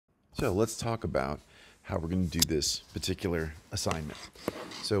So let's talk about how we're going to do this particular assignment.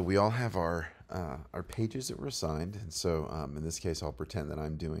 So we all have our pages that were assigned, and so in this case, I'll pretend that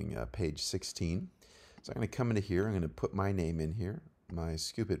I'm doing page 16. So I'm going to come into here. I'm going to put my name in here, my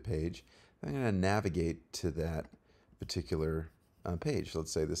Scoop It page. I'm going to navigate to that particular page. So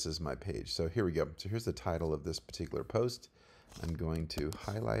let's say this is my page. So here we go. So here's the title of this particular post. I'm going to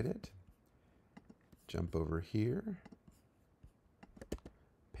highlight it, jump over here,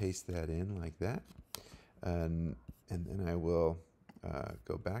 paste that in like that, and then I will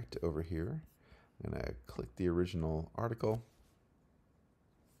go back to over here. I'm going to click the original article.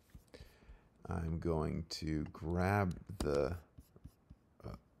 I'm going to grab the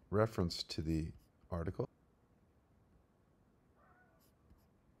reference to the article.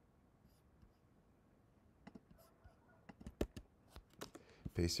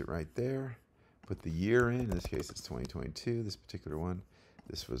 Paste it right there. Put the year in. In this case, it's 2022. This particular one.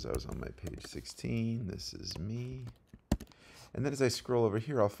 I was on my page 16. This is me. And then as I scroll over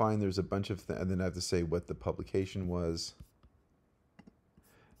here, I'll find there's a bunch of things, and then I have to say what the publication was.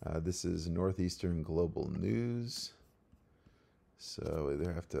 This is Northeastern Global News. So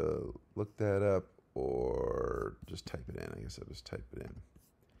either have to look that up or just type it in. I guess I'll just type it in.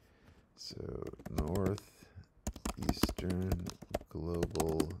 So Northeastern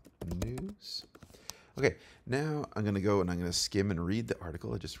Global News. Okay, now I'm going to go and I'm going to skim and read the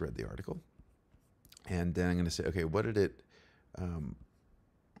article. I just read the article. And then I'm going to say, okay, what did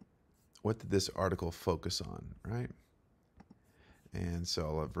this article focus on, right? And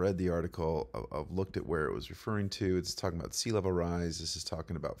so I've read the article, I've looked at where it was referring to. It's talking about sea level rise. This is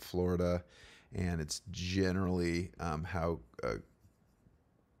talking about Florida, and it's generally how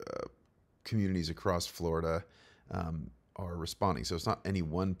communities across Florida are responding. So it's not any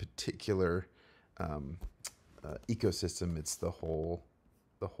one particular ecosystem. It's the whole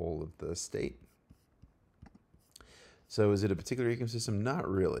of the state. So is it a particular ecosystem? Not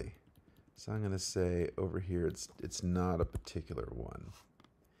really. So I'm going to say over here, it's not a particular one.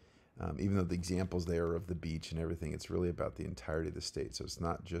 Even though the examples there are of the beach and everything, it's really about the entirety of the state. So it's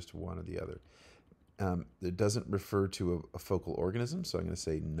not just one or the other. It doesn't refer to a focal organism, so I'm going to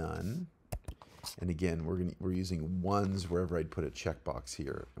say none. And again, we're using ones wherever I'd put a checkbox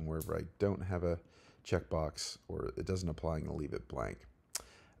here, and wherever I don't have a checkbox or it doesn't apply, I'm going to leave it blank.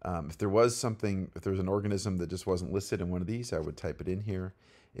 If there was an organism that just wasn't listed in one of these, I would type it in here.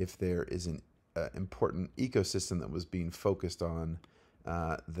 If there is an important ecosystem that was being focused on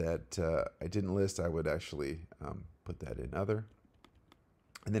that I didn't list, I would actually put that in other.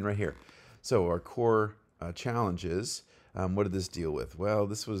 And then right here. So our core challenges, what did this deal with? Well,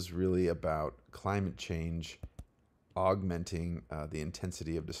 this was really about climate change augmenting the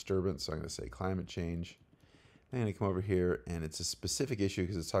intensity of disturbance. So I'm going to say climate change. I'm going to come over here, and it's a specific issue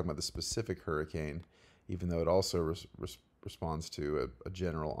because it's talking about the specific hurricane, even though it also responds to a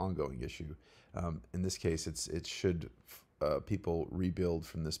general ongoing issue. In this case, it should people rebuild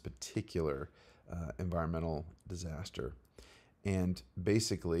from this particular environmental disaster. And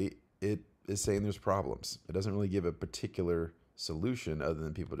basically, it is saying there's problems. It doesn't really give a particular solution other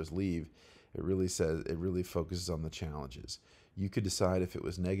than people just leave. It really focuses on the challenges. You could decide if it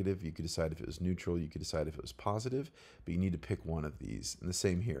was negative, you could decide if it was neutral, you could decide if it was positive, but you need to pick one of these. And the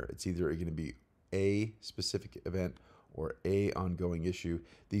same here. It's either going to be a specific event or a ongoing issue.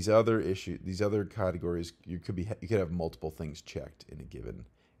 These other categories, you could have multiple things checked in a given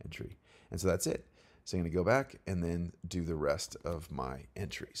entry. And so that's it. So I'm going to go back and then do the rest of my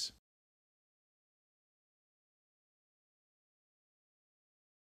entries.